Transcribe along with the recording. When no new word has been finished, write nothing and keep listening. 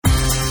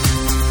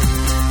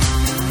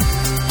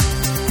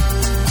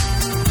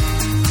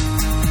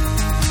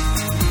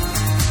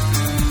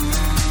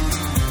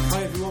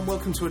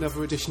to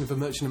another edition of the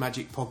Merchant of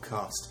Magic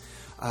podcast.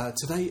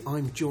 Today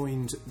I'm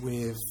joined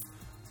with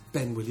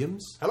Ben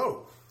Williams.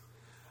 Hello.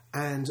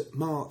 And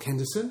Mark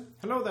Henderson.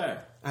 Hello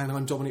there. And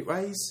I'm Dominic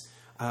Reyes.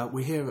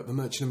 We're here at the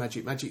Merchant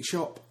of Magic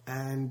Shop,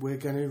 and we're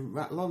going to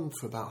rattle on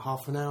for about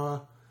half an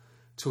hour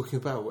talking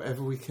about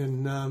whatever we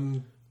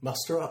can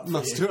muster up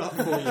for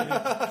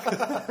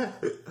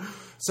you.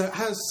 So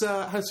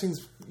how's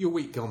things, your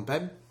week gone,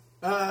 Ben?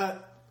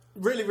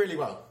 Really, really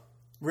well.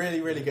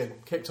 Really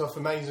good. Kicked off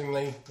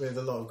amazingly with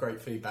a lot of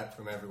great feedback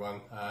from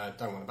everyone.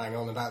 Don't want to bang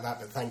on about that,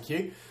 but thank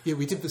you. Yeah,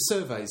 we did the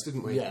surveys,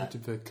 didn't we? Yeah. We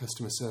did the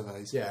customer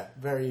surveys. Yeah,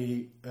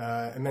 very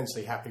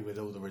immensely happy with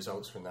all the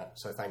results from that.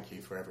 So thank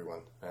you for everyone,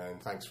 and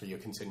thanks for your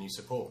continued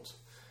support.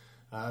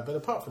 But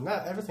apart from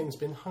that, everything's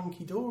been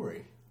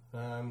hunky-dory.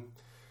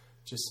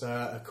 Just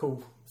a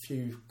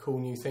few cool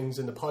new things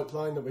in the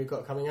pipeline that we've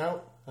got coming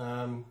out.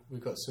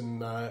 We've got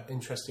some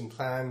interesting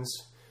plans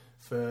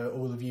for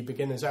all of you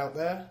beginners out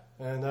there,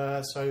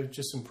 and so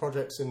just some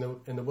projects in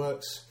the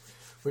works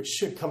which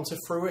should come to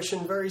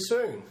fruition very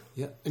soon.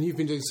 Yeah, and you've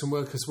been doing some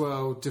work as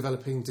well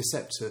developing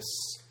Deceptus.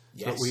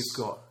 Yes. That we've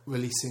got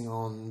releasing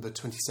on the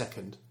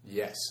 22nd.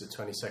 Yes, the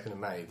 22nd of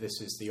May.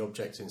 This is the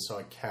object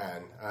inside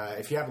Can.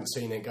 If you haven't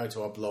seen it, go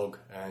to our blog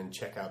and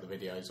check out the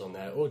videos on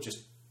there, or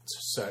just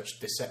search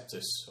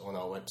Deceptus on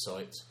our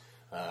website.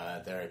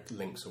 There are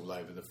links all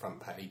over the front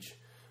page.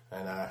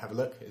 And have a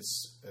look.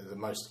 It's the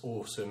most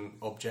awesome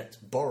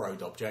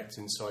borrowed object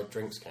inside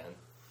Drinks Can,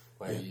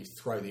 where you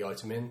throw the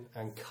item in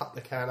and cut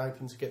the can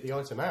open to get the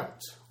item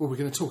out. Well, we're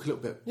going to talk a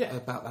little bit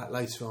about that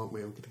later, aren't we?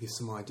 We're going to give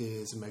some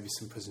ideas and maybe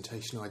some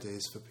presentation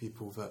ideas for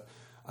people that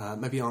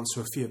maybe answer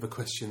a few of the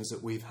questions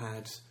that we've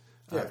had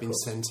been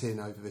sent in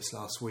over this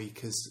last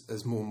week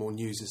as more and more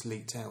news has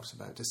leaked out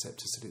about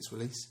Deceptus at its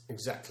release.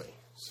 Exactly.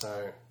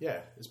 So,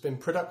 yeah, it's been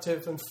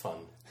productive and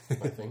fun,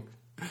 I think.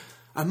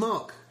 And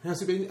Mark,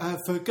 how's it been?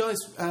 For guys,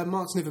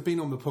 Mark's never been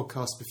on the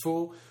podcast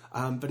before,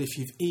 but if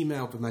you've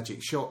emailed the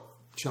Magic Shop,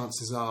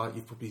 chances are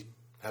you've probably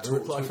had a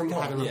reply from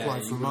Mark.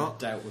 Mark.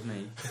 Dealt with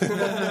me.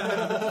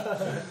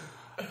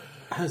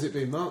 How's it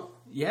been, Mark?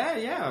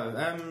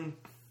 Yeah.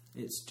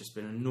 It's just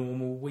been a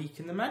normal week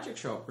in the Magic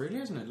Shop,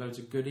 really, isn't it? Loads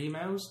of good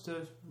emails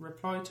to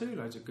reply to,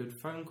 loads of good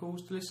phone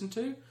calls to listen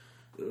to,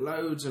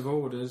 loads of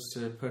orders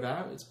to put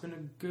out. It's been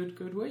a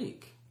good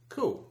week.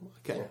 Cool.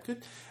 Okay,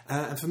 good.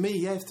 And for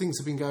me, things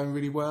have been going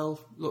really well.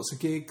 Lots of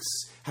gigs.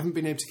 Haven't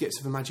been able to get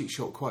to the Magic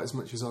Shop quite as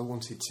much as I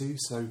wanted to.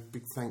 So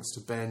big thanks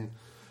to Ben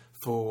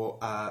for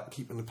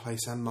keeping the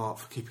place, and Mark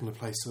for keeping the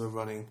place sort of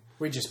running.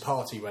 We just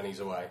party when he's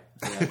away.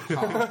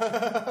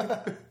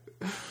 Yeah.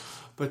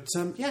 But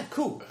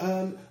cool.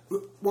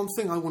 One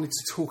thing I wanted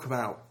to talk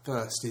about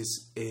first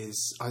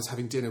is I was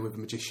having dinner with a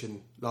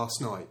magician last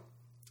night,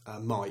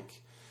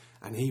 Mike,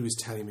 and he was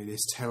telling me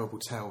this terrible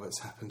tale that's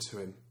happened to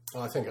him. Oh,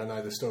 I think I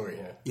know the story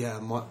here. Yeah,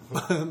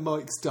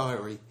 Mike's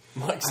diary.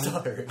 Mike's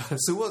diary.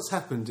 So what's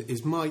happened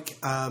is Mike,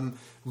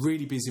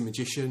 really busy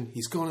magician,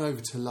 he's gone over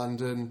to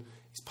London,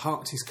 he's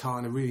parked his car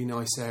in a really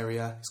nice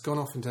area, he's gone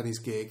off and done his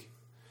gig,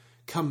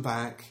 come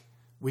back,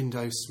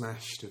 windows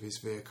smashed of his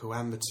vehicle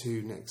and the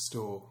two next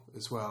door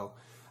as well,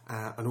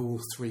 and all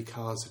three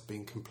cars have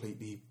been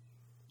completely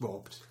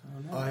robbed.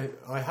 Oh, no.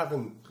 I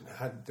haven't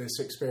had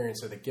this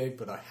experience at a gig,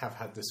 but I have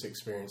had this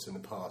experience in the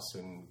past,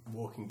 and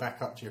walking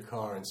back up to your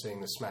car and seeing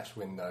the smashed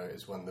window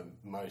is one of the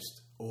most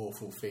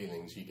awful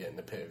feelings you get in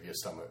the pit of your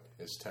stomach.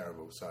 It's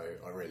terrible, so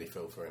I really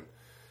feel for him.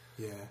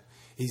 Yeah,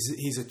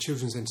 he's a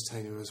children's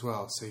entertainer as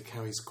well, so he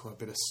carries quite a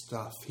bit of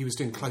stuff. He was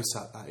doing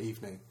close-up that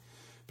evening,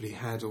 but he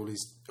had all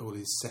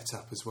his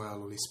setup as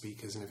well, all his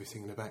speakers and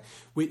everything in the back,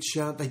 which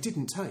they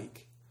didn't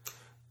take.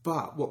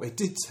 But what they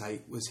did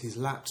take was his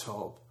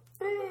laptop,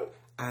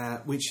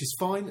 which is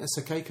fine, that's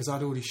okay, because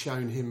I'd already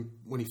shown him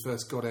when he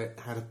first got it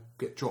how to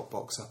get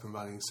Dropbox up and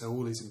running, so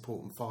all his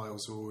important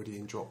files are already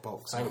in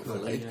Dropbox.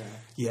 Thankfully.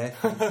 Yeah.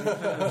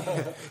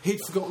 He'd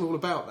forgotten all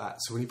about that,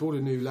 so when he bought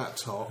a new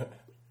laptop,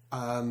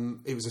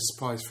 it was a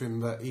surprise for him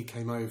that he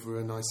came over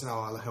and I said,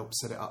 I'll help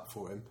set it up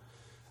for him.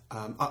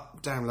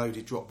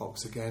 Downloaded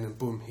Dropbox again, and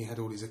boom, he had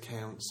all his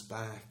accounts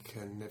back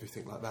and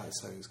everything like that,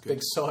 so it was good.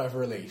 Big sigh of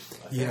relief.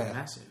 Yeah,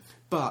 massive.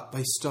 But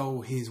they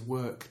stole his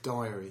work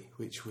diary,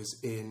 which was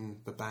in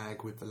the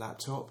bag with the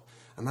laptop,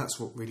 and that's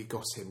what really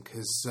got him,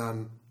 because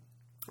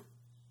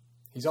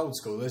he's old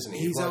school, isn't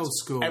he? He's old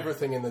school.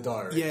 Everything in the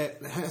diary. Yeah,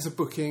 has a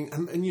booking,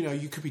 and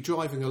you could be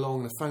driving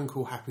along and a phone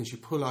call happens, you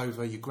pull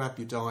over, you grab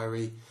your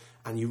diary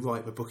and you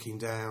write the booking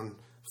down,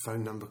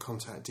 phone number,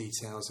 contact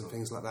details and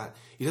things like that.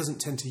 He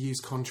doesn't tend to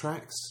use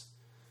contracts,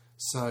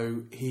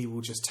 so he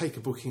will just take a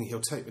booking,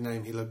 he'll take the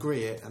name, he'll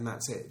agree it, and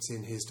that's it, it's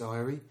in his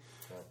diary.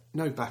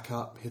 No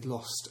backup, he'd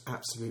lost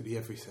absolutely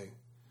everything.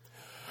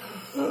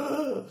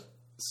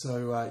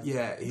 So,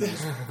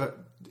 but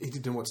he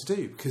didn't know what to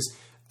do,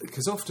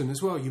 because often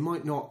as well, you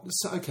might not...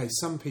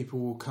 some people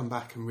will come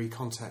back and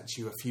recontact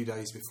you a few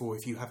days before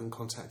if you haven't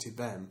contacted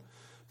them,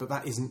 but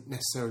that isn't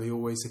necessarily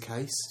always the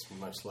case. It's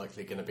most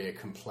likely going to be a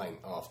complaint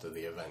after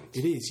the event.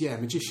 It is, yeah.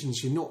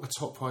 Magicians, you're not the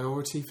top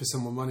priority for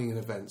someone running an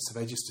event, so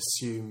they just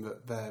assume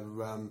that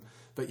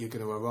that you're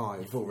going to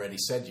arrive. You've already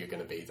said you're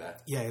going to be there.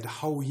 Yeah, the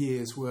whole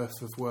year's worth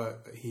of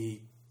work that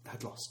he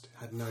had lost,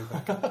 had no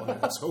backup on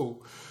it at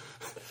all.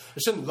 I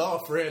shouldn't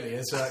laugh, really.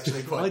 It's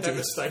actually quite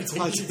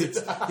devastating. I did,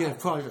 yeah,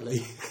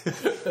 privately.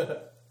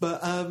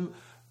 But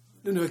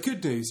the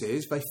good news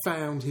is they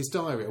found his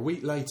diary. A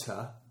week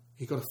later,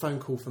 he got a phone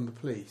call from the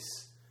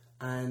police,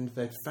 and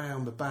they'd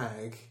found the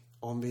bag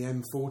on the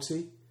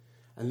M40.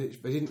 And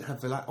they didn't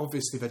have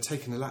obviously they'd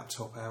taken the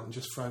laptop out and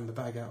just thrown the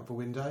bag out of a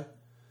window.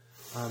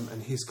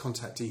 And his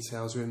contact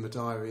details were in the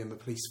diary, and the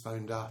police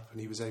phoned up, and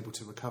he was able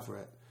to recover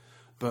it.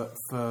 But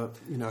for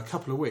a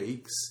couple of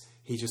weeks,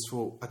 he just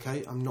thought,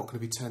 okay, I'm not going to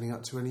be turning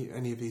up to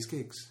any of these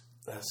gigs.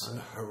 That's a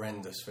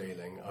horrendous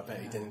feeling. I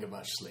bet he didn't get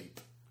much sleep.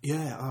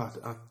 Yeah,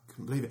 I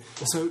couldn't believe it.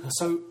 So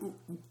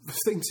the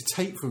thing to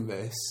take from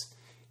this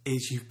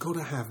is you've got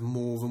to have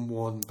more than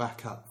one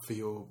backup for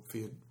your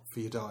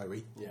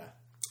diary. Yeah.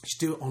 You should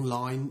do it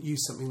online.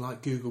 Use something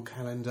like Google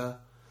Calendar.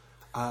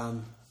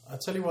 I'll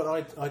tell you what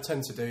I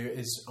tend to do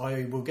is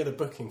I will get a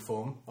booking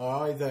form.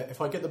 If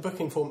I get the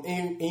booking form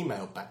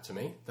emailed back to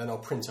me, then I'll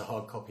print a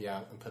hard copy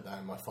out and put that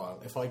in my file.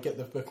 If I get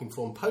the booking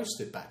form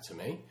posted back to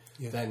me,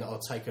 then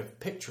I'll take a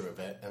picture of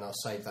it and I'll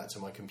save that to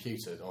my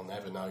computer on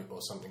Evernote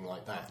or something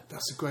like that.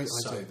 That's a great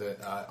idea. So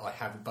that I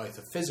have both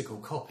a physical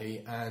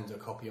copy and a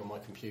copy on my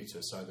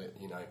computer, so that,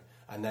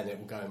 and then it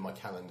will go in my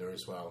calendar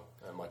as well,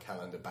 and my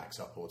calendar backs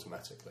up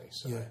automatically.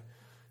 So. Yeah.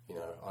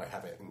 I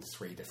have it in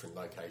 3 different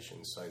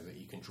locations so that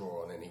you can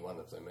draw on any one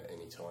of them at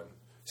any time.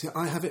 See,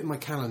 I have it in my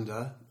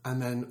calendar, and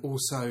then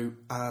also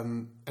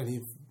any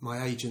of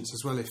my agents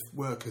as well, if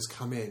workers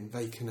come in,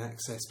 they can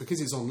access, because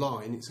it's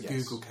online, it's a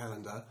Google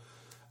Calendar,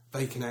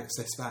 they can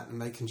access that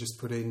and they can just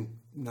put in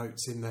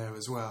notes in there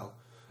as well.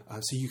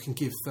 So you can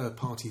give third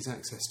parties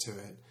access to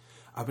it.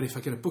 But if I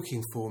get a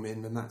booking form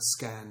in, then that's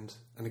scanned.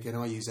 And again,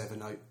 I use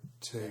Evernote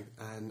too,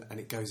 and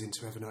it goes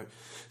into Evernote.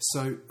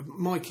 So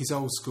Mike is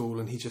old school,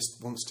 and he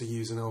just wants to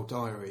use an old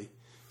diary.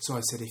 So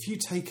I said, if you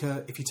take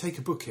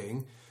a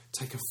booking,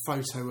 take a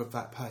photo of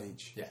that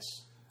page. Yes.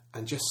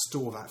 And just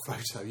store that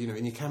photo,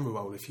 in your camera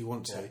roll if you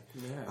want to.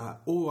 Yeah.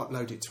 Or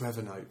upload it to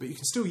Evernote. But you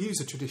can still use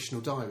a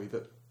traditional diary,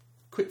 but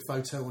quick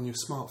photo on your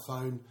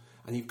smartphone,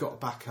 and you've got a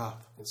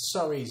backup. It's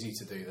so easy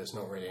to do, there's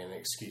not really an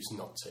excuse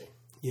not to.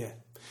 Yeah.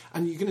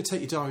 And you're going to take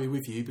your diary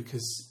with you,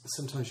 because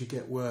sometimes you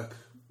get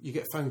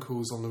phone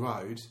calls on the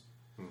road,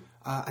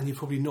 and you're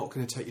probably not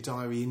going to take your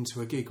diary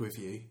into a gig with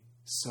you,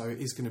 so it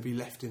is going to be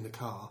left in the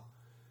car,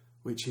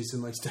 which is the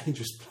most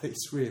dangerous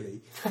place,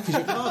 really, because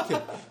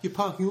you're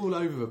parking all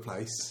over the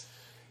place.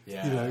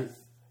 Yeah.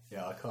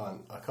 Yeah, I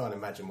can't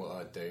imagine what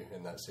I'd do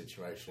in that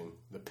situation.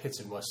 The pit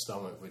of my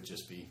stomach would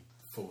just be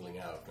falling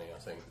out of me, I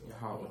think. Your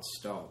heart would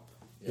stop.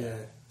 Yeah.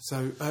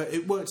 So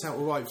it worked out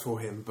all right for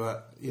him,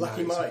 but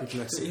lucky Mike.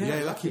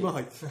 Yeah, lucky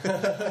Mike.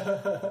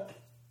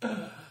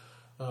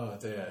 Oh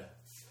dear.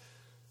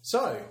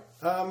 So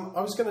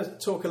I was going to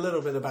talk a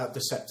little bit about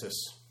Deceptus,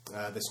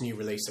 this new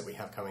release that we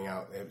have coming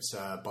out. It's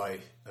by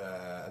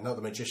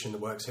another magician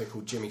that works here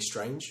called Jimmy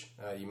Strange.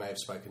 You may have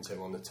spoken to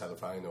him on the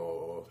telephone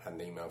or had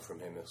an email from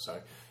him or so.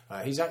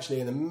 He's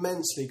actually an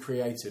immensely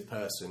creative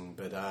person,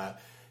 but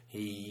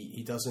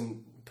he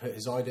doesn't put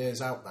his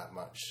ideas out that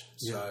much.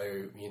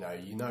 So,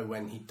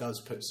 when he does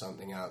put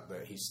something out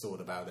that he's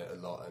thought about it a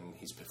lot and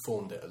he's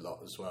performed it a lot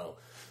as well.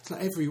 It's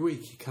like every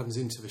week he comes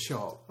into the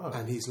shop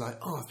and he's like,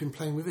 I've been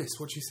playing with this.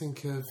 What do you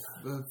think of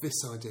this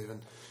idea?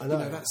 And, I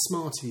know. That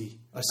Smarty...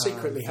 I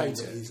secretly hate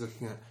it. He's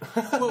looking at.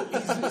 Well,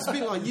 it's a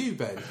bit like you,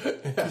 Ben,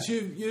 because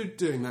you're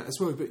doing that as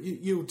well, but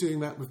you're doing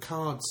that with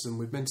cards and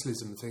with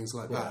mentalism and things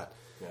like that.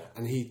 Yeah.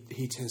 And he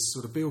tends to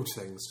sort of build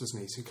things, doesn't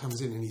he? So he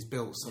comes in and he's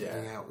built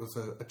something out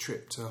of a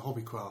trip to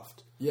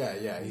Hobbycraft.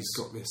 Yeah. He's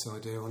got this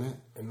idea on it.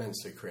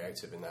 Immensely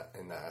creative in that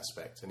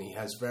aspect, and he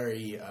has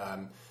very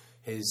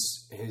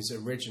his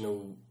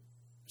original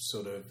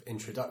sort of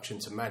introduction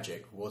to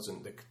magic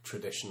wasn't the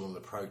traditional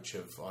approach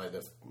of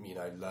either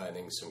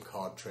learning some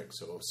card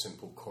tricks or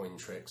simple coin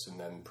tricks and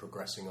then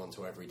progressing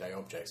onto everyday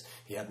objects.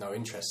 He had no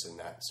interest in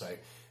that, so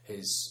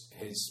his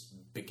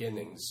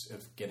beginnings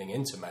of getting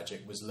into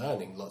magic was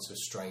learning lots of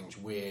strange,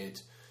 weird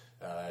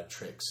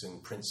tricks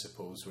and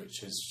principles, which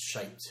has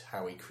shaped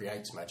how he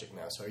creates magic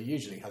now. So he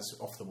usually has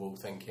off-the-wall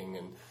thinking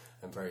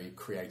and very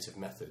creative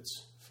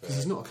methods. Because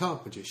he's not a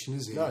card magician,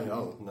 is he? No,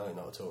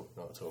 not at all.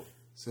 Not at all.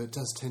 So it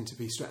does tend to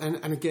be strange.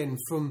 And again,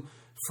 from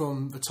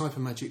the type of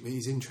magic that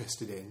he's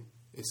interested in,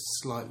 it's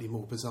slightly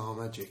more bizarre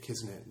magic,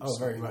 isn't it? Oh,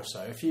 very much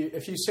so. If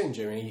you've seen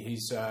Jimmy,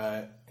 he's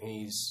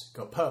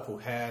got purple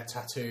hair,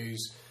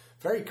 tattoos,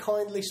 very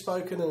kindly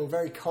spoken and a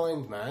very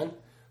kind man,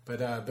 but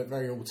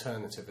very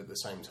alternative at the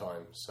same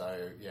time.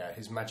 So yeah,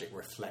 his magic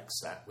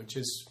reflects that, which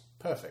is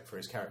perfect for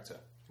his character,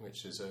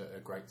 which is a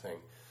great thing.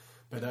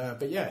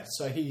 But yeah,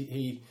 so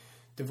he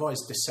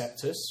devised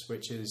Deceptus,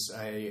 which is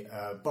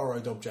a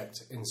borrowed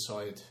object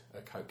inside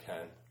a Coke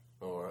can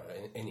or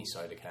any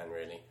soda can,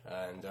 really,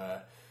 and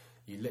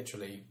you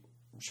literally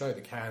show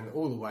the can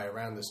all the way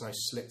around. There's no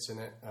slits in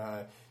it.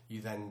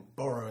 You then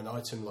borrow an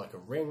item like a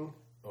ring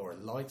or a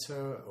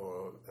lighter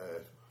or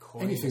a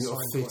coin. Anything that will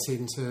fit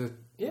into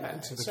the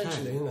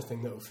essentially can.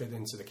 anything that will fit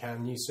into the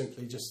can. You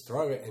simply just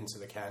throw it into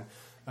the can.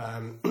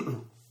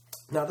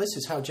 Now, this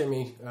is how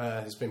Jimmy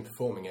has been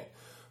performing it.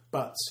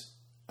 But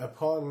I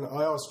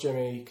asked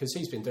Jimmy, because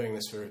he's been doing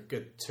this for a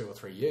good 2 or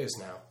 3 years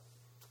now,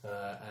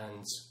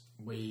 and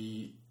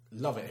we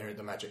love it here at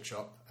the Magic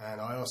Shop, and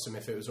I asked him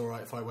if it was all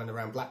right if I went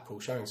around Blackpool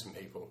showing some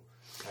people.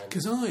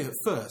 Because at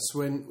first,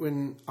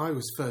 when I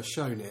was first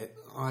shown it,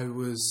 I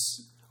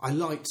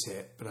liked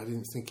it, but I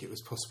didn't think it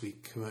was possibly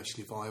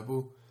commercially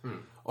viable.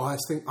 Or I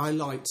think I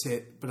liked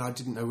it, but I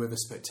didn't know whether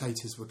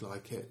spectators would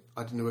like it.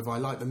 I didn't know whether I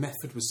liked the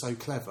method was so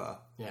clever.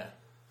 Yeah.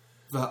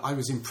 That I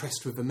was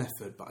impressed with the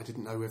method, but I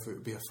didn't know whether it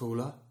would be a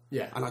fooler.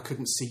 Yeah. And I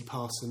couldn't see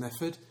past the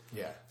method.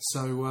 Yeah.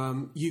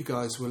 So you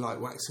guys were like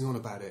waxing on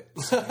about it.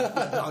 Saying,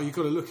 oh, you've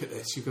got to look at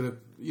this. You've got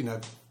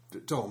to,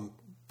 Dom,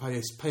 pay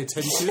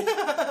attention.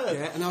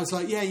 Yeah. And I was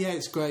like, yeah,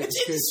 it's great.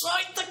 It's good.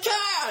 Inside the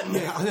can!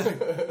 Yeah, I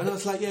know. And I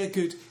was like, yeah,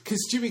 good. Because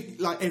Jimmy,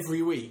 like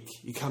every week,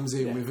 he comes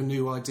in with a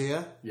new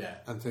idea. Yeah.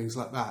 And things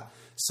like that.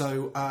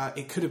 So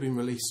it could have been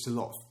released a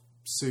lot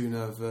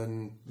sooner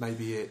than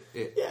maybe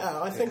it.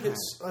 Yeah, I think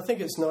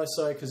it's nice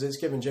though because it's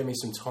given Jimmy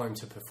some time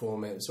to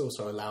perform it. It's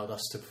also allowed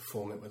us to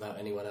perform it without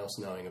anyone else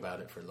knowing about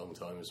it for a long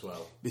time as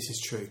well. This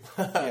is true.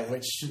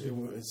 Which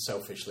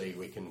selfishly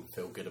we can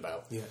feel good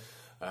about. Yeah.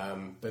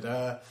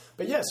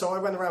 But yeah, so I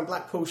went around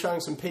Blackpool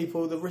showing some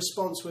people. The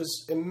response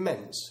was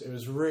immense. It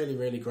was really,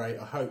 really great.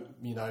 I hope,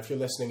 if you're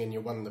listening and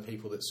you're one of the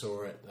people that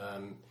saw it,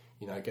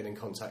 get in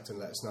contact and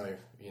let us know,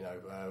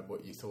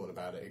 what you thought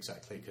about it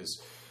exactly,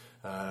 because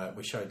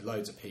we showed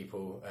loads of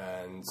people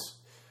and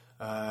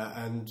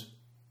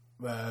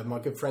my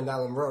good friend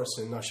Alan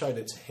Rorison, I showed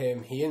it to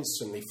him. He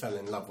instantly fell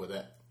in love with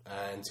it.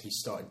 And he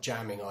started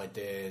jamming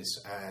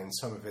ideas, and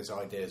some of his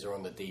ideas are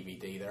on the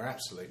DVD. They're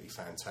absolutely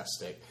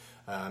fantastic.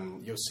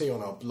 You'll see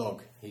on our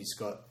blog, he's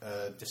got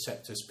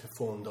Deceptus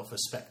performed off a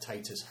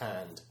spectator's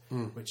hand,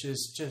 which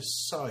is just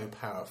so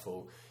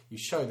powerful. You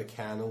show the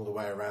can all the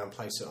way around,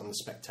 place it on the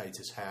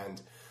spectator's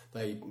hand.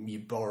 You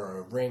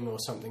borrow a ring or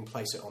something,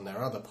 place it on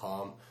their other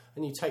palm,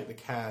 and you take the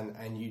can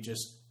and you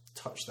just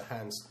touch the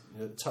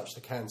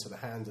can to the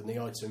hand, and the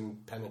item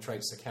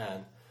penetrates the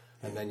can.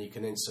 And then you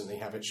can instantly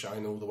have it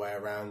shown all the way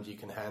around. You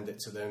can hand it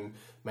to them,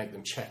 make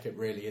them check it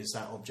really is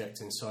that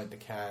object inside the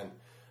can.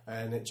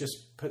 And it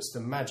just puts the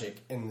magic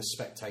in the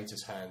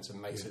spectator's hands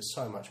and makes it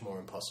so much more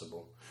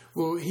impossible.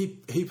 Well, he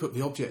put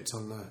the object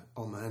on the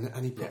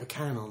and he put the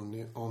can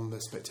on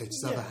the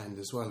spectator's other hand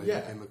as well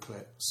in the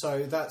clip.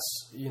 So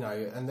that's,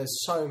 and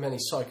there's so many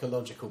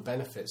psychological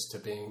benefits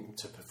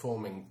to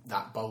performing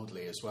that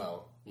boldly as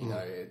well.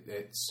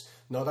 It's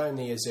not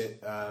only is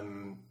it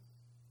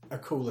a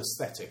cool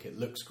aesthetic, it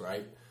looks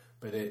great,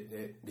 but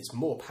it's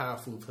more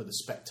powerful for the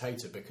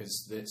spectator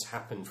because it's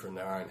happened from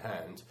their own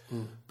hand.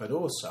 But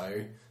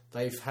also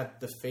they've had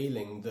the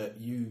feeling that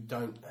you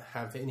don't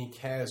have any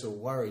cares or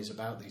worries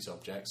about these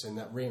objects, and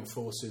that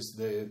reinforces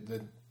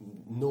the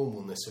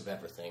normalness of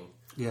everything.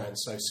 Yeah. And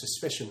so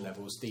suspicion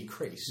levels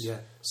decrease. Yeah.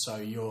 So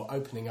you're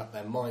opening up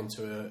their mind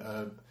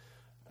to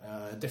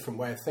a different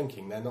way of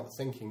thinking. They're not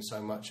thinking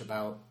so much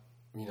about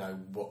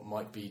what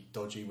might be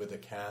dodgy with a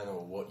can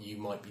or what you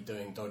might be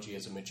doing dodgy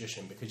as a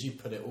magician, because you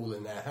put it all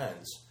in their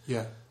hands.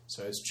 Yeah.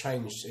 So it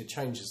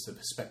changes the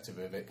perspective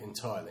of it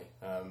entirely.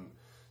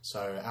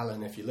 So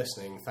Alan, if you're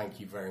listening, thank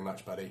you very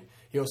much, buddy.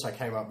 He also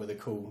came up with a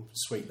cool,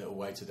 sweet little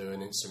way to do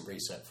an instant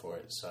reset for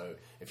it. So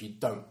if you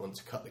don't want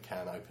to cut the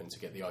can open to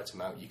get the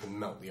item out, you can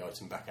melt the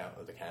item back out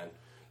of the can.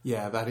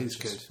 Yeah, that is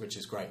good. Which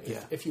is great.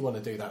 Yeah. If you want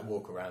to do that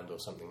walk around or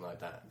something like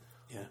that.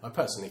 Yeah. I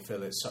personally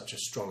feel it's such a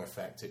strong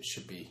effect, it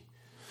should be.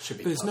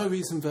 But there's no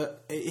reason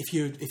that if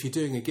you're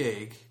doing a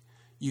gig,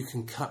 you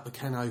can cut the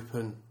can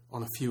open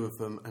on a few of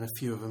them, and a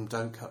few of them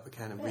don't cut the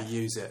can and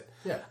reuse it.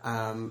 Yeah.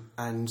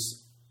 And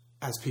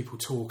as people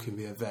talk in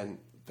the event,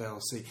 they'll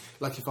see.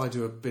 Like if I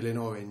do a Bill in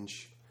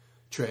Orange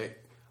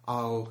trick,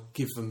 I'll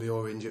give them the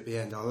orange at the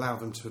end. I'll allow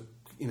them to,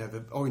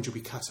 the orange will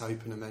be cut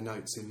open and their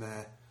notes in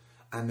there.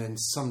 And then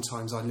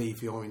sometimes I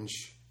leave the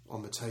orange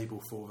on the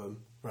table for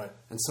them. Right.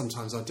 And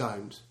sometimes I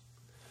don't.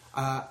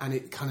 And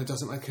it kind of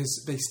doesn't matter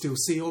because they still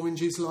see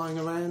oranges lying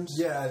around.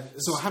 Yeah.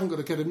 So I haven't got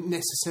to get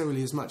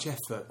necessarily as much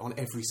effort on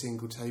every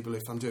single table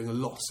if I'm doing a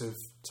lot of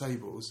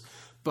tables.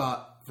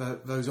 But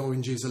those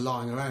oranges are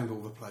lying around all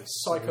the place.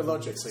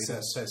 Psychologically,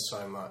 that says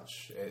so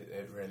much.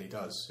 It really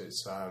does.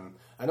 It's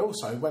and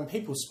also when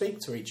people speak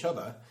to each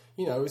other,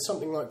 with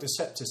something like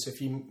Deceptus,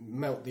 if you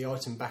melt the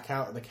item back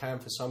out of the can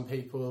for some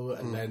people,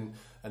 and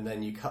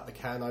then you cut the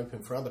can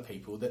open for other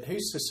people, that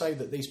who's to say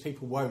that these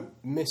people won't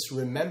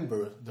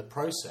misremember the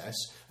process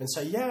and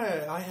say,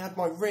 yeah, I had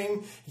my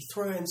ring, he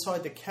threw it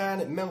inside the can,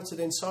 it melted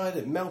inside,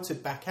 it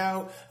melted back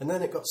out, and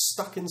then it got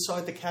stuck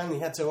inside the can, he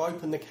had to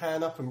open the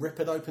can up and rip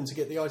it open to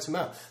get the item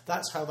out.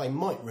 That's how they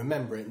might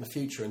remember it in the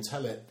future and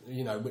tell it,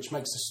 which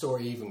makes the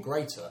story even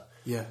greater.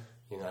 Yeah.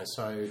 You know,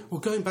 so... Well,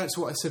 going back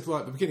to what I said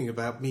right at the beginning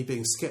about me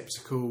being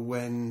sceptical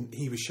when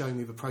he was showing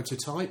me the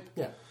prototype,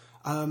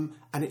 and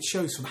it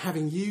shows from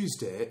having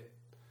used it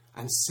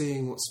and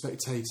seeing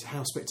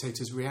how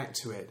spectators react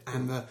to it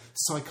and the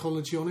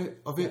psychology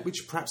of it,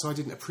 which perhaps I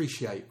didn't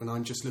appreciate when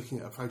I'm just looking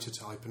at a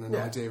prototype and an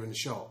idea in the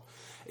shop.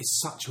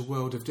 It's such a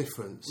world of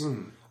difference.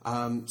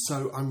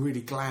 So I'm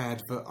really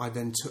glad that I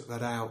then took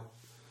that out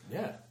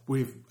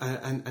with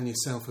and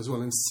yourself as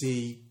well, and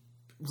see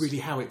really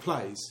how it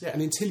plays.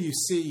 And until you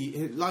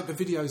see, like the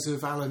videos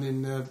of Alan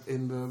in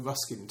the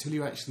Ruskin, until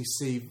you actually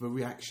see the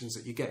reactions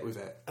that you get with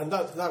it. And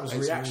that was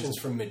reactions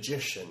from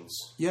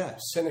magicians. Yeah.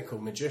 Cynical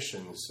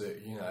magicians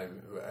that, you know,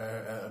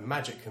 a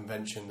magic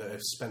convention that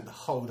have spent the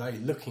whole day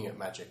looking at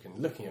magic and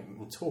looking at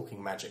and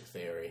talking magic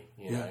theory,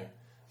 you know.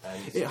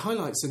 And it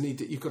highlights the need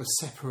that you've got to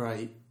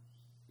separate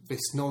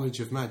this knowledge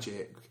of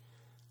magic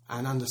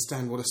and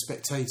understand what a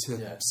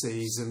spectator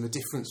sees, and the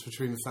difference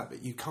between the fact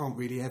that you can't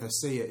really ever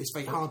see it. It's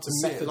very hard to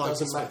see it like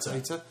a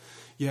spectator.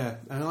 Yeah,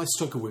 and I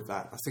struggle with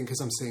that. I think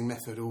because I'm seeing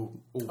method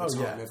all the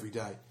time, every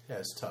day. Yeah,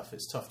 it's tough.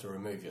 It's tough to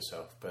remove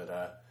yourself.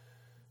 But,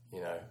 you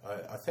know,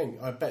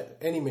 I bet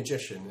any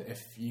magician, if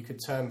you could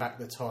turn back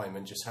the time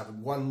and just have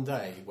one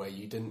day where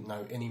you didn't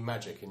know any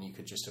magic and you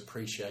could just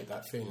appreciate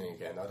that feeling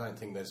again, I don't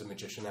think there's a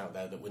magician out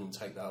there that wouldn't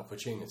take that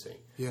opportunity.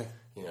 Yeah.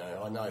 You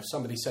know, I know if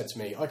somebody said to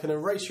me, I can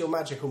erase your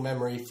magical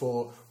memory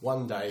for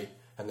one day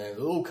and then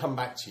it'll all come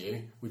back to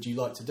you, would you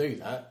like to do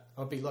that?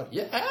 I'd be like,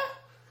 yeah!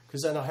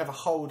 Because then I have a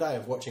whole day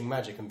of watching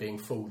magic and being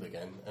fooled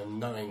again and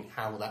knowing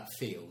how that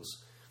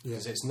feels.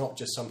 Because it's not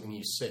just something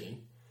you see,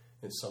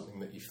 it's something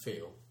that you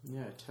feel.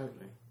 Yeah,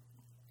 totally.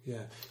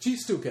 Yeah. Do you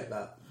still get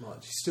that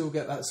much? Do you still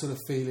get that sort of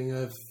feeling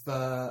of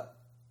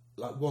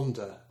like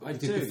wonder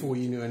that you did before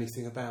you knew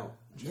anything about?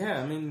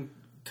 Yeah, I mean,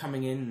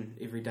 coming in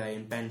every day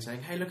and Ben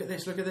saying, "Hey, look at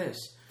this, look at this."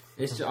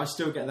 I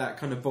still get that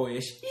kind of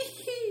boyish.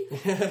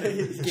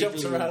 He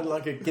jumps around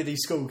like a giddy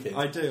school kid.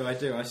 I do.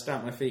 I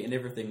stamp my feet and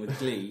everything with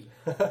glee.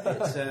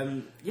 It's,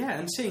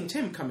 and seeing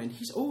Tim come in,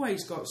 he's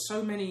always got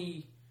so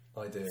many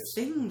ideas,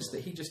 things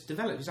that he just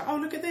developed. He's like, "Oh,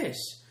 look at this."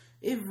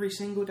 Every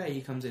single day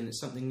he comes in,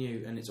 it's something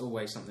new, and it's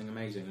always something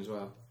amazing as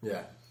well.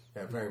 Yeah,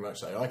 very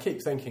much so. I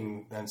keep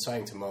thinking and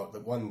saying to Mark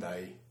that one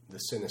day the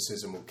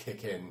cynicism will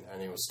kick in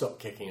and he will stop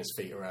kicking his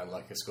feet around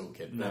like a school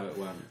kid. No, it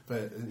won't.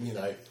 But, you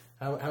know,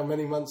 how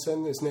many months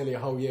in? It's nearly a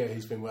whole year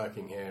he's been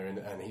working here,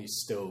 and he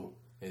still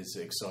is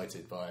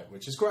excited by it,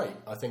 which is great.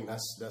 I think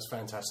that's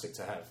fantastic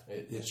to have.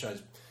 It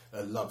shows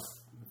a love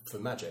for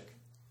magic.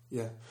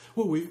 Yeah.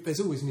 Well,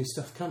 there's always new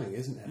stuff coming,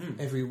 isn't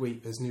there? Every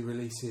week there's new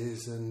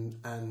releases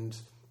and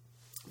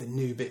the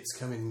new bits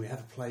come in. We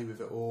have to play with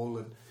it all,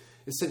 and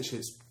essentially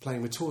it's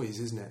playing with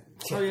toys, isn't it?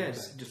 Oh yeah,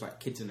 it's just like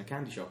kids in a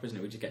candy shop, isn't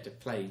it? We just get to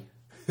play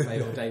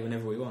all day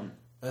whenever we want.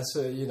 That's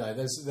you know,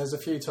 there's a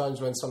few times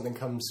when something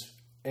comes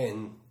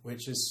in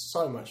which is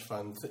so much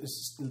fun.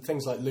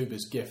 Things like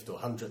Luba's Gift or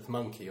 100th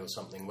Monkey or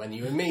something. When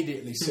you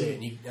immediately see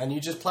it and you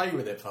just play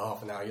with it for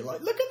half an hour, you're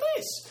like, look at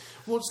this.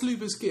 What's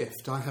Luba's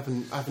Gift? I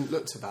haven't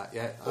looked at that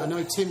yet. I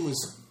know Tim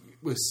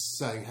was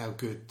saying how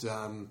good.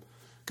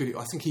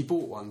 I think he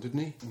bought one, didn't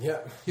he? Yeah.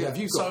 Have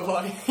you got so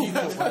one? You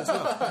bought one as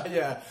well?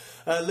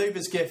 Yeah.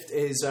 Luba's Gift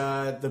is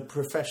the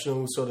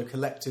professional sort of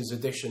collector's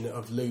edition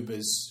of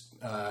Luba's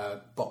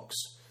box.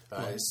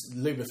 It's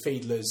Luba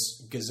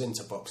Fiedler's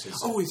Gazinta boxes.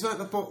 Oh, is that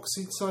the box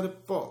inside a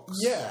box?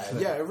 Yeah.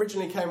 It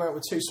originally came out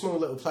with two small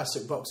little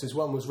plastic boxes.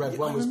 One was red,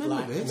 one was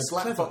black. This. And the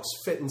black box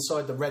fit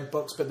inside the red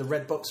box, but the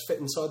red box fit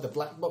inside the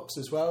black box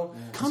as well.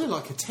 Yeah. Kind of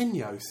like a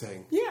Tenyo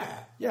thing.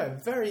 Yeah.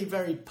 Very,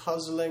 very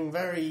puzzling,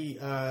 very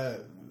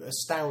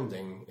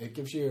astounding. It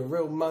gives you a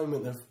real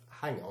moment of,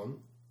 hang on,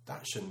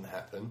 that shouldn't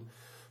happen.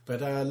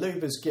 But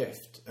Luba's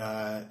Gift,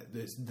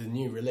 the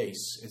new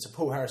release, it's a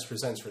Paul Harris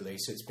Presents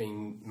release. It's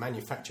been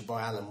manufactured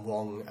by Alan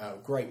Wong,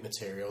 great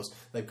materials.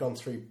 They've gone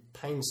through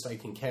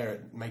painstaking care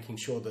at making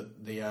sure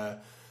that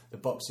the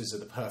boxes are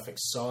the perfect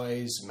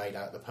size, made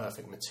out of the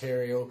perfect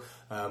material.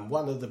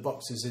 One of the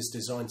boxes is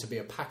designed to be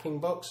a packing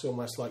box,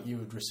 almost like you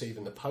would receive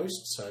in the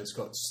post. So it's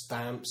got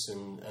stamps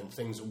and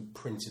things all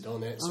printed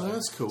on it. So,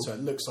 that's cool. So it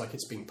looks like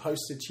it's been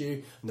posted to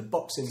you. And the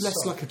box inside...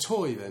 Less like a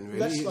toy then, really.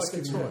 Less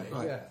like a toy,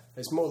 yeah.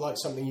 It's more like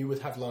something you would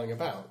have lying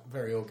about,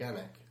 very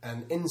organic.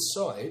 And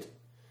inside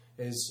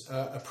is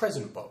a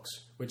present box,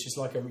 which is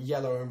like a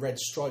yellow and red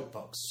striped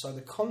box. So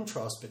the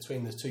contrast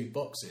between the two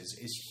boxes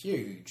is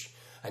huge.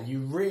 And you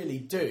really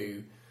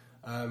do,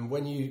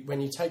 when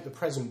you take the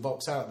present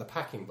box out of the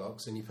packing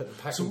box and you put the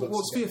packing box... So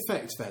what's the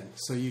effect then?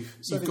 So you've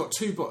got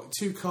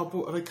two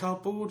cardboard... Are they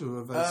cardboard or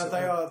are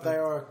they... They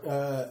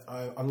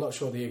are. I'm not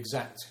sure the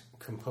exact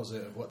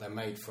composite of what they're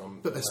made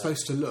from. But they're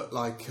supposed to look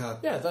like...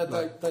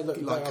 they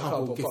look like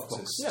cardboard gift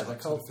boxes. Yeah, they're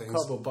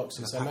cardboard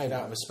boxes. They're made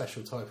out of a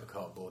special type of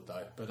cardboard,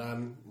 though, but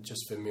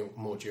just for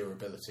more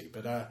durability.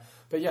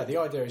 But yeah, the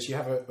idea is you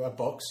have a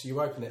box,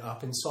 you open it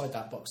up, inside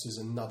that box is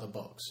another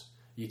box.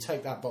 You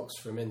take that box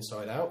from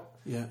inside out,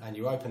 and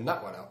you open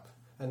that one up,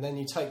 and then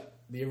you take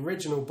the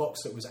original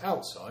box that was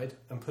outside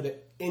and put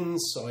it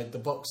inside the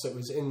box that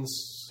was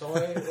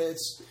inside.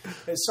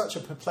 It's such a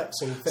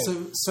perplexing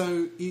thing.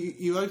 So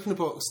you open a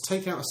box,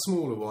 take out a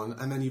smaller one,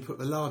 and then you put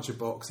the larger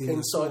box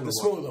inside the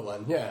smaller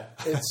one. Yeah,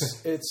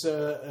 it's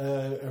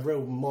a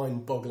real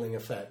mind-boggling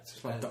effect.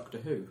 It's like Doctor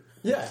Who.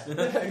 Yeah,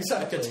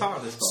 exactly. Like a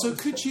TARDIS box.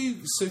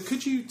 So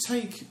could you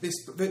take this?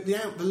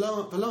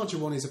 The larger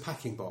one is a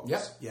packing box.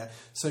 Yeah. Yeah.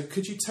 So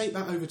could you take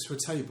that over to a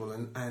table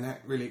and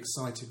act really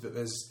excited that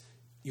there's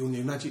your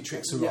new magic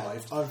tricks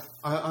arrived? Yeah,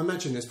 I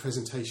imagine there's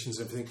presentations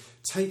and everything.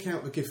 Take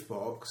out the gift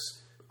box,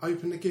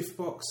 open the gift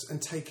box,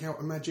 and take out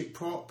a magic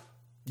prop.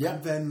 Yeah.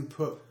 And then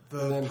put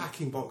the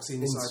packing box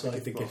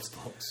inside the gift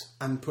box,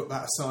 and put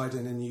that aside,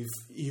 and then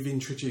you've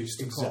introduced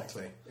the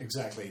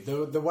exactly.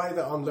 The way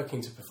that I'm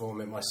looking to perform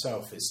it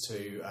myself is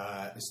to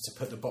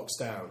put the box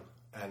down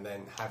and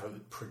then have a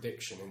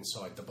prediction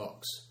inside the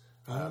box.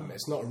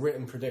 It's not a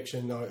written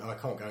prediction. I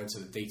can't go into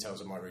the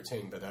details of my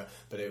routine, but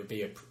it would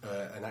be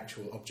an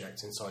actual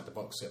object inside the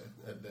box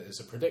that is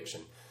a prediction.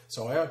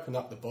 So I open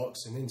up the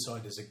box, and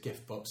inside is a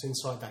gift box.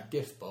 Inside that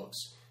gift box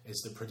is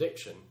the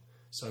prediction.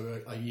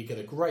 So you get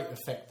a great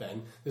effect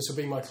then. This will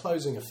be my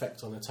closing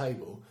effect on the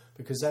table,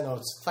 because then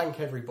I'll thank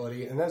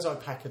everybody, and as I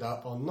pack it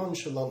up, I'll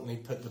nonchalantly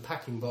put the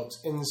packing box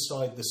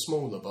inside the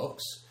smaller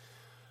box,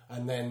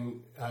 and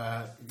then...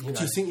 Do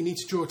you think you need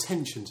to draw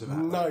attention to that?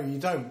 No, you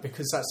don't,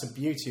 because that's the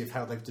beauty of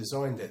how they've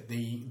designed it.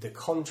 The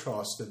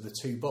contrast of the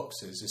two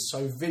boxes is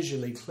so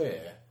visually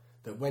clear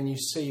that when you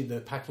see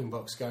the packing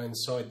box go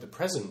inside the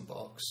present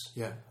box,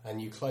 and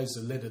you close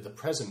the lid of the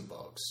present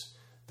box...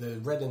 the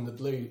red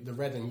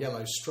and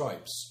yellow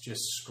stripes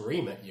just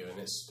scream at you,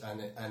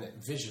 and it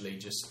visually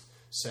just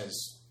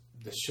says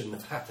this shouldn't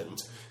have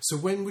happened. So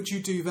when would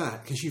you do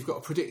that? Because you've got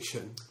a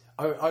prediction.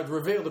 I'd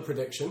reveal the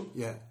prediction.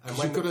 Yeah, and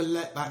you've got to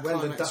let that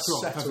climax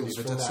drop, haven't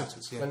you?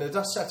 When the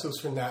dust settles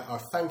from that, I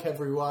thank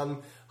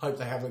everyone. Hope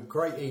they have a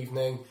great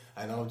evening,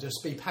 and I'll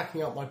just be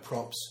packing up my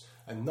props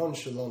and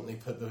nonchalantly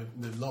put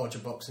the larger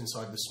box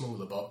inside the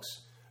smaller box,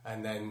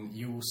 and then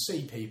you will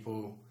see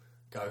people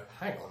go,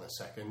 hang on a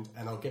second,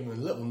 and I'll give them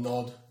a little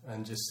nod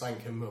and just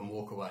thank them and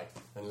walk away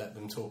and let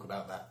them talk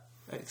about that.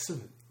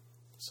 Excellent.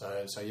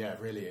 So yeah,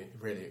 really,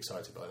 really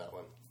excited by that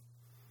one.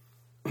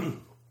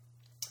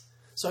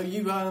 So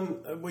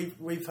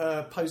we've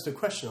posed a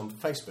question on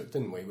Facebook,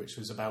 didn't we, which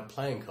was about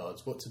playing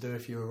cards. What to do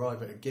if you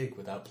arrive at a gig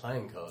without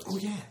playing cards? Oh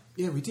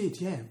yeah, we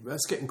did. Yeah,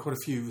 that's getting quite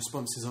a few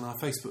responses on our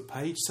Facebook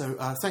page. So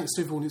thanks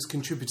to everyone who's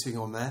contributing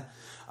on there.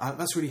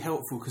 That's really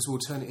helpful because we'll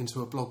turn it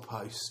into a blog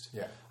post.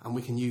 Yeah, and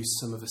we can use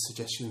some of the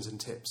suggestions and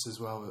tips as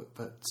well.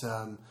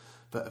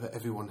 But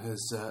everyone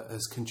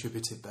has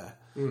contributed there.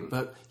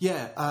 But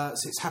yeah,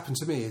 so it's happened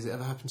to me. Has it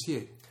ever happened to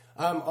you?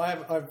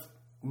 I've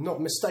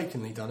not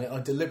mistakenly done it. I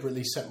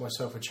deliberately set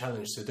myself a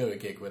challenge to do a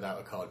gig without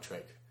a card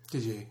trick.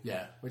 Did you?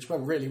 Yeah, which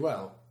went really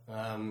well.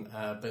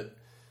 But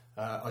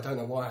I don't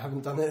know why I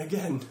haven't done it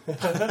again.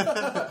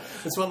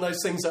 It's one of those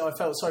things that I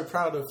felt so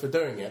proud of for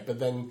doing it, but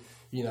then,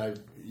 you know,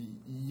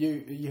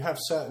 you have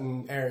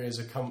certain areas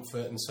of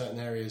comfort and certain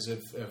areas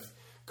of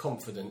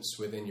confidence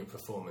within your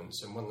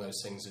performance, and one of those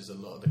things is a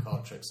lot of the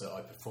card tricks that I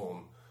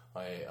perform.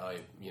 I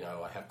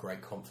have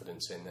great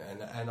confidence in,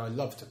 and I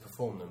love to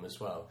perform them as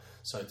well.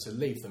 So to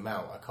leave them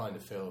out, I kind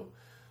of feel,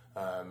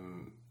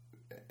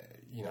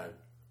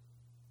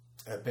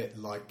 a bit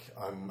like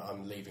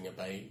I'm leaving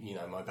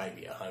my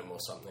baby at home or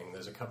something.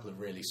 There's a couple of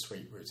really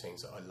sweet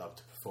routines that I love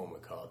to perform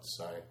with cards.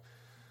 So,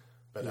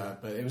 but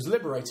it was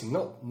liberating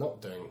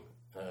not doing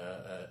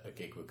a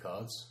gig with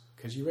cards,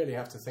 because you really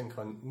have to think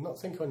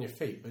on your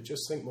feet, but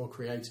just think more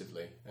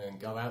creatively and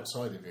go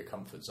outside of your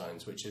comfort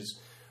zones, which is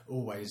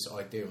always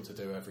ideal to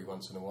do every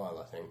once in a while,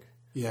 I think.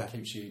 Yeah.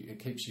 It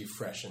keeps you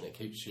fresh, and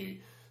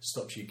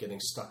stops you getting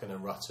stuck in a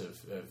rut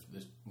of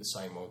the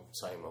same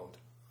old.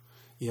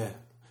 Yeah.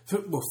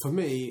 For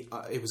me,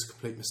 it was a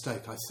complete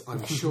mistake.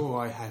 I'm sure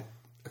I had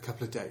a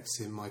couple of decks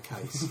in my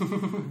case,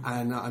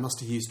 and I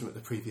must have used them at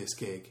the previous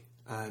gig.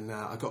 And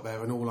I got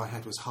there, and all I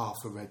had was half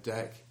a red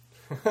deck.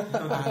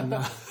 And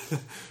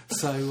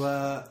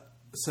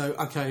so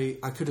okay,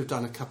 I could have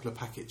done a couple of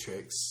packet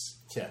tricks.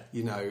 Yeah,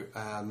 you know.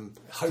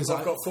 Hope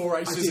I've got 4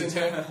 aces in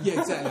here. Yeah,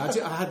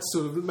 exactly. I had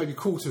sort of maybe a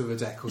quarter of a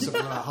deck or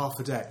something like that, half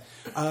a deck.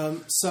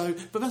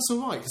 But that's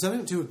all right, because I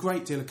don't do a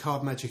great deal of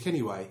card magic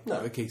anyway. No,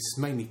 okay, it's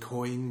mainly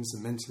coins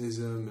and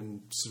mentalism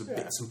and sort of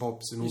bits and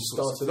bobs and all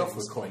sorts of things. You started off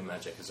with coin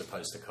magic as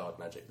opposed to card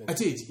magic, didn't you? I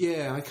did,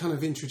 yeah. I kind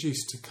of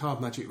introduced to card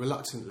magic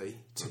reluctantly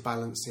to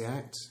balance the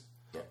act.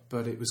 Yeah.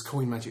 But it was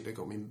coin magic that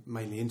got me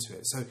mainly into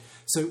it. So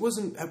it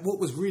wasn't. What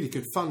was really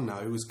good fun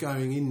though was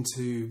going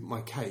into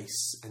my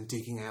case and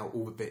digging out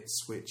all the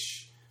bits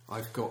which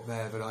I've got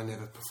there that I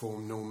never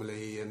perform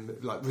normally,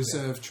 and like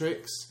reserve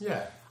tricks.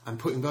 Yeah. And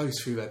putting those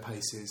through their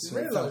paces. You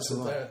realise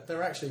that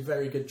they're actually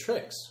very good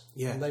tricks.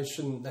 Yeah. And they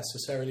shouldn't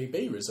necessarily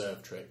be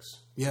reserve tricks.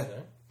 Yeah. You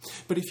know?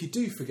 But if you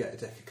do forget a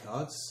deck of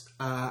cards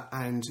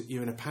and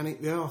you're in a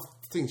panic, there are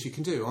things you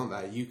can do, aren't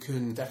there? You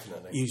can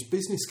definitely use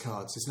business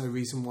cards. There's no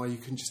reason why you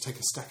couldn't just take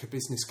a stack of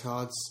business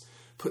cards,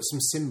 put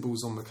some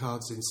symbols on the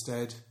cards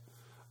instead,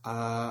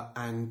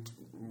 and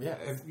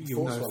you'll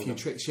force know a one few of them.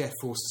 tricks. Yeah,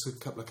 force a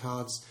couple of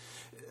cards.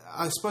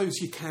 I suppose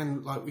you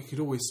can, like, we could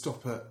always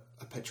stop at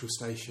a petrol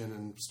station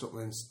and stop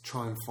there and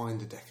try and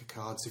find a deck of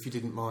cards if you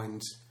didn't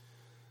mind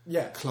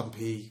Yeah.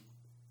 clumpy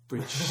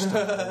British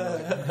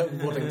stuff.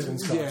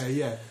 Waddington's cards.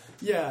 Yeah.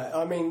 Yeah,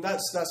 I mean,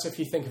 that's if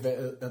you think of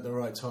it at the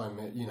right time.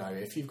 You know,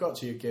 if you've got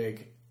to your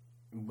gig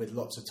with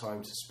lots of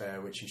time to spare,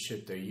 which you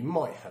should do, you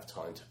might have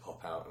time to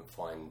pop out and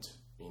find,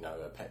 you know,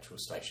 a petrol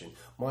station.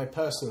 My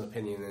personal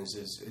opinion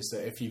is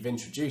that if you've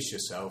introduced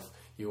yourself,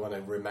 you want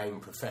to remain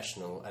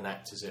professional and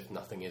act as if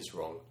nothing is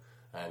wrong.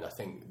 And I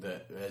think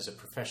that as a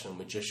professional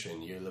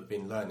magician, you'll have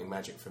been learning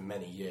magic for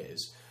many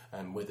years,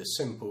 and with a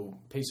simple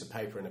piece of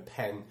paper and a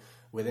pen,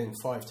 within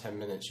 5-10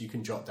 minutes, you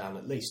can jot down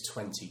at least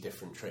 20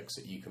 different tricks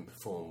that you can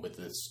perform with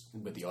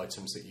the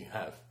items that you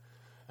have.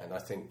 And I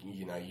think,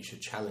 you know, you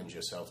should challenge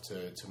yourself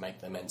to make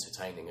them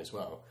entertaining as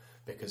well,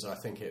 because I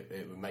think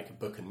it would make a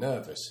booker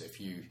nervous if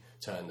you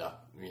turned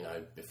up, you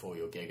know, before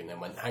your gig and then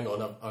went, hang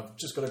on, I've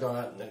just got to go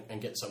out and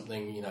get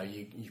something. You know,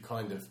 you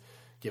kind of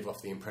give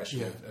off the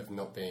impression of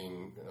not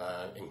being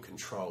in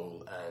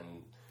control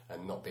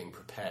and not being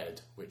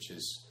prepared, which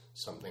is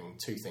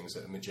two things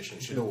that a magician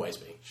should always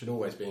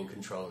be in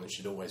control and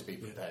should always be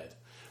prepared.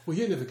 Well,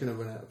 you're never going to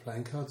run out of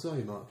playing cards, are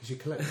you, Mark? Because you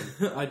collect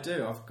them. I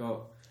do. I've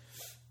got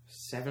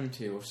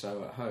 70 or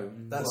so at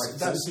home. That's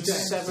decks.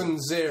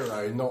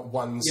 7-0, not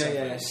 1-7.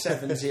 Yeah,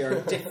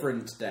 70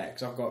 different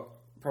decks. I've got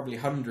probably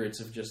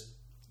hundreds of just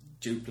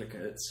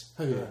duplicates.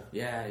 Oh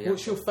yeah. Yeah.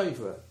 What's your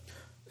favourite?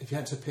 If you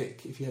had to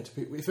pick,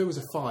 if there was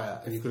a fire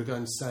and you've got to go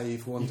and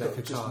save one deck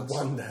of just cards,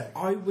 one deck.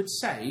 I would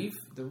save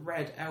the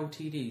red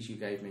LTDs you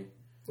gave me.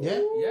 Yeah.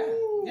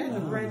 Yeah,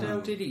 the red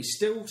LTDs.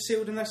 Still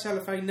sealed in their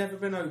cellophane, never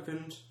been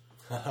opened.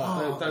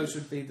 Those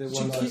would be the Do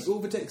you ones. keep all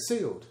the decks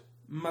sealed?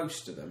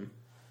 Most of them.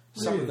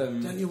 Some of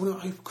them. Don't you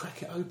want to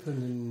crack it open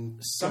and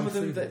Some go of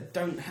them through that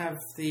don't have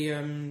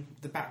the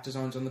back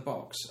designs on the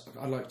box,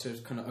 I like to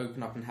kind of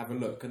open up and have a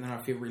look, and then I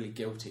feel really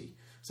guilty.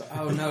 It's like,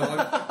 oh no,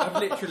 I've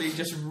literally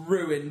just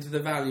ruined the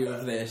value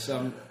of this.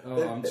 I'm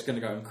just going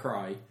to go and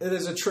cry. It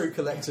is a true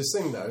collector's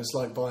thing, though. It's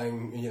like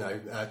buying, you know,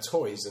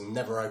 toys and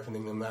never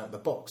opening them out of the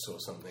box or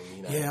something.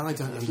 You know? Yeah, I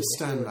don't If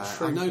understand you're a that.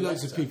 true I know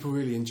loads of collector. people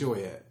really enjoy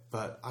it,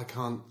 but I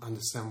can't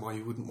understand why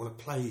you wouldn't want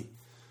to play.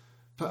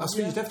 But I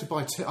suppose you'd have to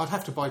buy two. I'd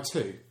have to buy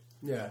two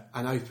Yeah,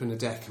 and open a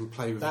deck and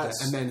play with it,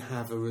 and then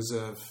have a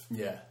reserve.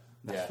 yeah,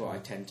 That's what I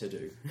tend to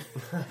do.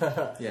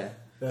 Yeah.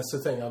 That's the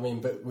thing. I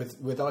mean, but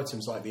with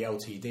items like the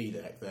LTD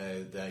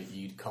deck,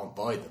 you can't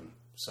buy them.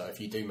 So if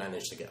you do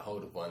manage to get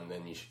hold of one,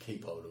 then you should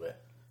keep hold of it.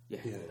 Yeah.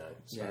 You know,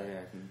 so. Yeah,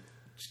 I can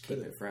just keep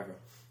it forever.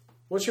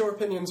 What's your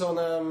opinions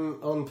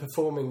on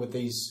performing with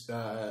these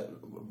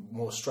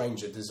more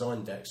stranger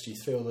design decks? Do you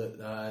feel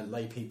that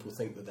lay people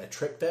think that they're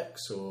trick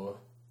decks, or?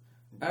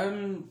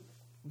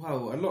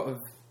 Well, a lot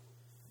of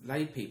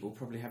lay people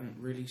probably haven't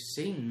really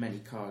seen many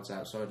cards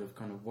outside of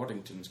kind of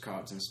Waddington's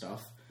cards and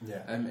stuff.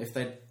 Yeah. If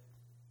they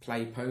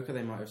play poker,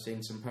 they might have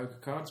seen some poker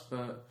cards,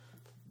 but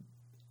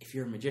if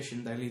you're a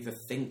magician, they'll either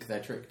think they're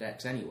trick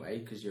decks anyway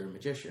because you're a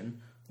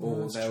magician,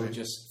 or that's they'll true.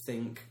 just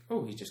think,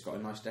 oh, he's just got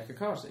a nice deck of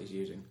cards that he's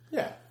using.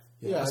 Yeah.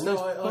 I suppose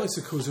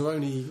bicycles are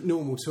only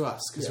normal to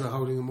us because we're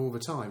holding them all the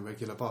time,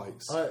 regular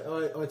bikes.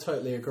 I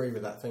totally agree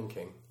with that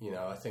thinking. You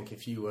know, I think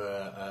if you were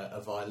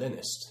a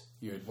violinist,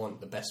 you would want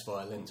the best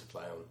violin to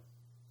play on.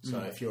 So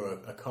if you're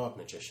a card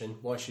magician,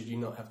 why should you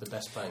not have the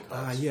best playing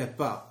cards? Yeah,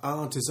 but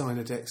are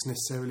designer decks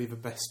necessarily the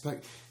best?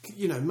 Like,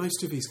 you know,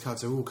 most of these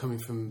cards are all coming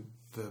from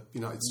the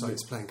United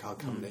States Playing Card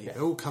Company. Yeah.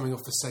 They're all coming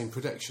off the same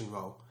production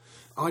roll.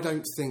 I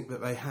don't think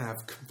that they have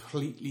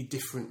completely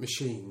different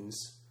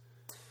machines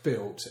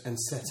built and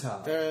set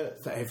up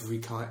for every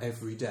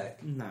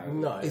deck.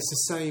 No. It's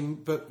the same,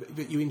 but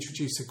you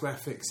introduce the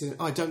graphics in.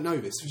 I don't know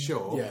this for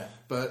sure, Yeah.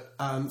 but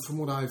from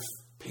what I've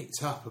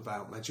picked up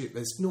about Magic,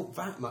 there's not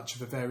that much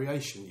of a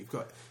variation. You've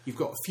got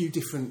a few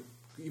different.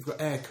 You've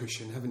got air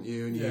cushion, haven't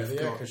you? And you've the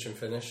got air cushion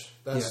finish.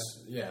 I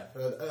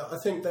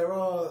think there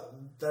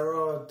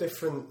are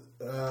different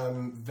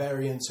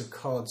variants of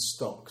card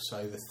stock.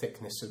 So the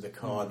thickness of the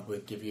card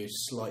would give you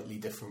slightly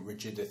different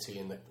rigidity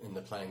in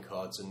the playing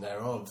cards, and there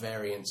are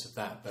variants of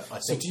that. But I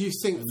So think do you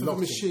think for the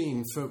locking-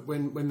 machine, for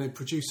when they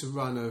produce a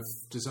run of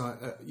design,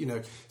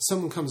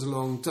 someone comes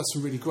along, does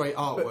some really great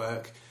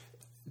artwork,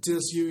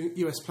 does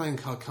US Playing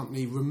Card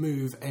Company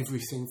remove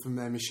everything from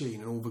their machine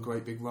and all the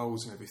great big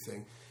rolls and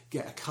everything,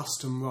 get a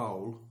custom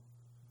roll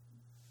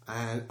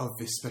and of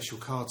this special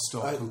card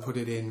stock and put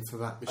it in for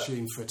that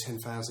machine for a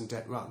 10,000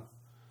 deck run?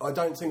 I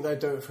don't think they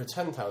do it for a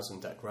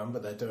 10,000 deck run,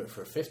 but they do it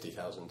for a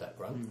 50,000 deck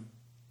run.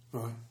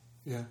 Right,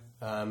 yeah.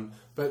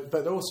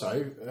 But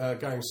also,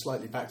 going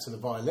slightly back to the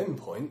violin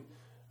point,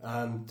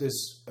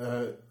 does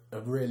a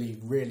really,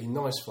 really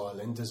nice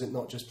violin, does it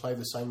not just play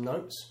the same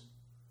notes?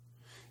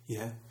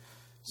 Yeah.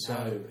 So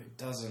No, it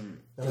doesn't.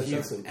 No, it If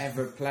you've doesn't.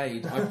 ever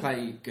played, I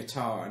play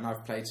guitar, and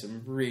I've played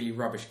some really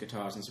rubbish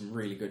guitars and some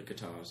really good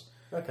guitars.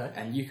 Okay.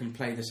 And you can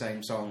play the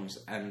same songs,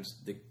 and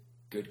the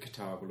good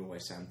guitar will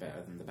always sound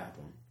better than the bad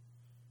one.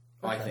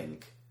 I Okay.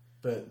 think.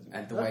 But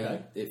And the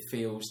way it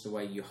feels, the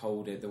way you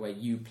hold it, the way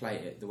you play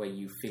it, the way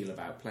you feel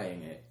about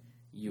playing it,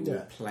 you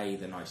will play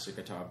the nicer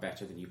guitar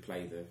better than you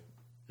play the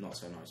not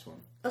so nice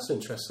one. That's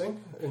interesting.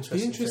 It'd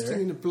be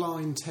interesting in a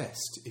blind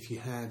test if you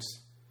had,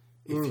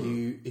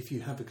 if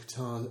you have a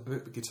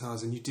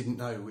guitars and you didn't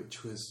know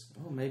which was.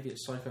 Oh, maybe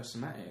it's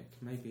psychosomatic.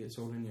 Maybe it's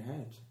all in your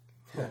head.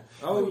 Yeah.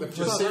 Oh, the you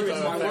just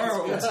ruined my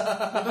world.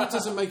 But that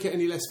doesn't make it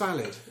any less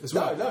valid as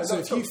well. No, so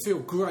not if at you all. feel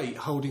great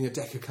holding a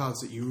deck of cards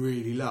that you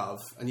really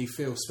love and you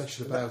feel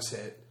special about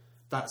it,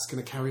 that's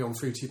going to carry on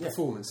through to your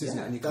performance, isn't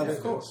it? And you That, can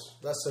of course.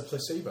 That's the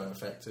placebo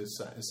effect.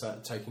 Is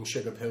that taking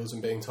sugar pills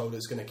and being told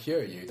it's going to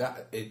cure you?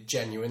 That it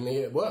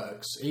genuinely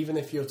works. Even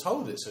if you're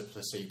told it's a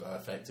placebo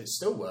effect, it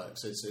still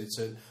works. It's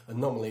an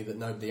anomaly that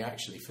nobody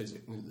actually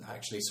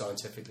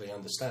scientifically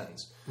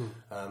understands.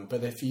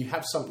 But if you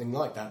have something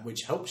like that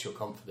which helps your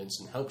confidence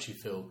and helps you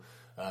feel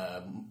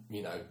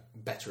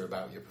better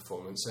about your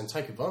performance, then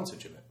take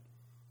advantage of it.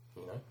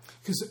 You know,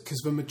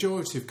 because the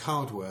majority of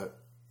card work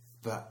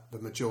that the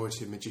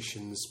majority of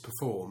magicians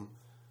perform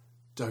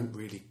don't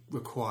really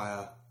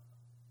require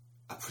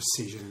a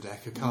precision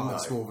deck of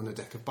cards more than a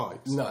deck of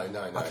bites. No.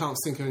 I can't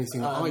think of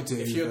anything that I do.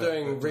 If you're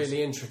doing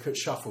really intricate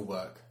shuffle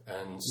work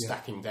and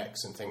stacking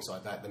decks and things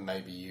like that, then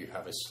maybe you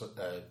have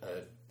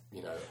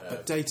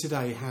But day to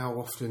day, how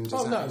often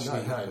does that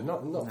actually happen?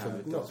 Not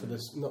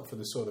for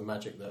the sort of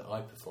magic that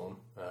I perform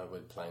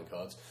with playing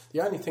cards.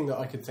 The only thing that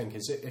I could think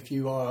is if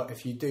you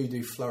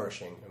do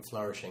flourishing, and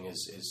flourishing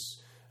is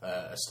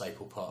a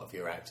staple part of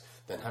your act,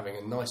 then having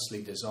a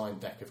nicely designed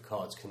deck of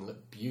cards can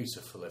look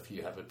beautiful if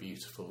you have a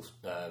beautiful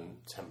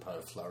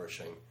tempo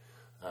flourishing.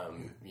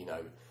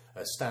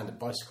 A standard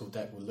bicycle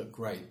deck will look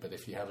great, but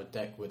if you have a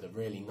deck with a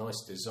really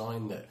nice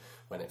design that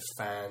when it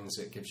fans,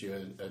 it gives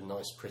you a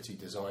nice, pretty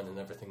design and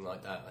everything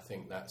like that, I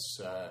think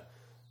that's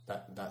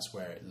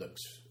where it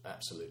looks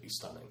absolutely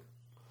stunning.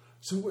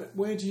 So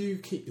where do you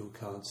keep your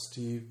cards?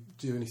 Do you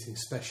do anything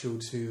special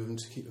to them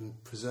to keep them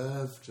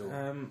preserved? Or?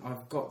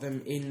 I've got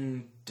them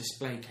in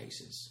display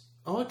cases.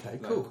 Oh, okay,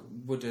 cool. Like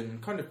wooden,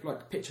 kind of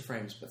like picture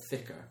frames, but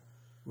thicker.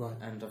 Right.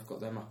 And I've got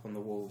them up on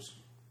the walls.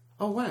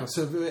 Oh, wow.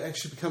 So it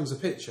actually becomes a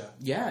picture?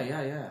 Yeah.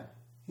 I've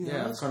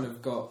kind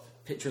of got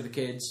picture of the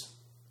kids,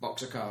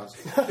 box of cards.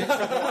 Picture of the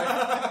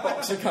wife,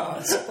 box of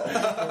cards.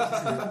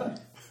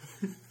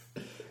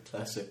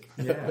 Classic.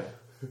 Yeah.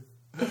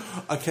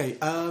 Okay,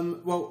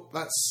 well,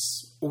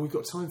 that's all we've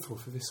got time for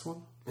this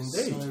one.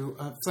 Indeed.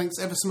 So thanks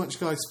ever so much,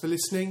 guys, for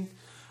listening.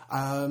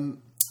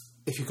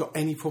 If you've got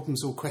any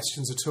problems or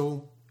questions at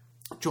all,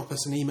 drop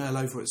us an email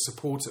over at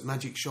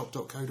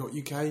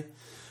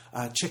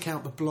support@magicshop.co.uk. Check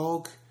out the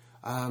blog.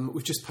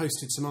 We've just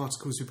posted some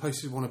articles. We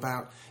posted one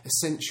about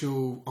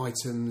essential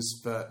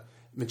items that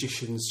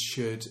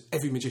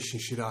every magician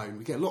should own.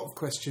 We get a lot of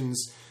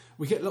questions.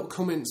 We get a lot of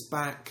comments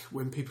back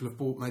when people have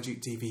bought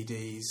magic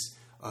DVDs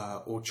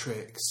or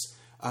tricks,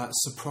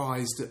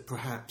 surprised that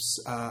perhaps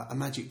a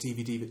magic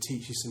DVD that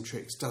teaches some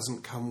tricks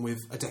doesn't come with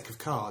a deck of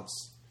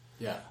cards.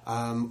 Yeah.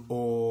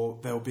 Or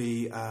there'll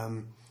be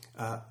a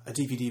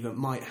DVD that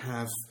might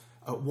have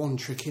one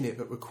trick in it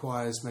that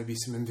requires maybe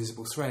some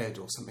invisible thread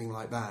or something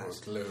like that. Or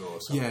glue or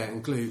something. Yeah,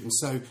 and glue. And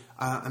so,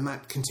 and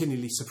that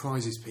continually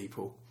surprises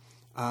people.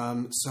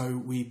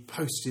 So we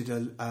posted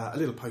a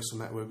little post on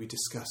that where we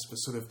discussed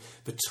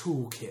the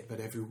toolkit that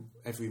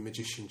every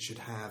magician should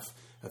have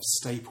of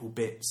staple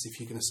bits if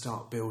you're going to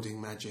start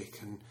building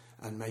magic and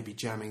maybe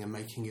jamming and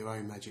making your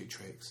own magic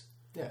tricks.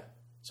 Yeah.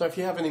 So if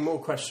you have any more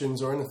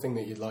questions or anything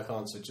that you'd like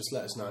answered, just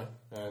let us know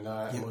and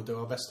we'll do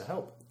our best to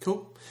help.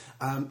 Cool.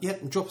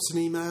 Drop us an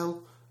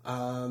email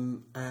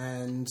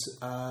and you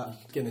can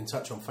get in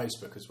touch on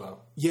Facebook as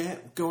well. Yeah,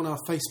 go on our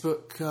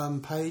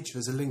Facebook page.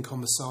 There's a link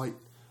on the site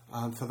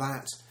for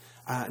that.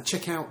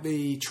 Check out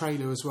the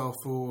trailer as well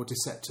for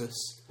Deceptus.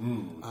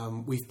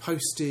 We've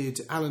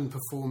posted Alan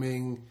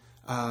performing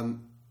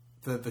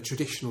the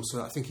traditional,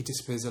 so I think he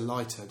disappears a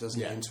lighter, doesn't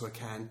he, into a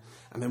can.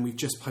 And then we've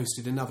just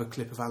posted another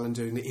clip of Alan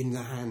doing the in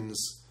the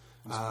hands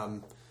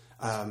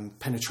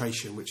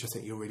penetration, which I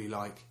think you'll really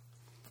like.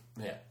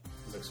 Yeah,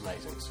 it looks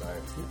amazing.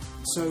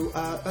 So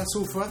that's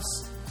all for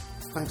us.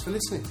 Thanks for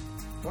listening.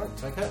 Right,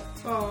 take care.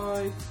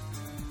 Bye.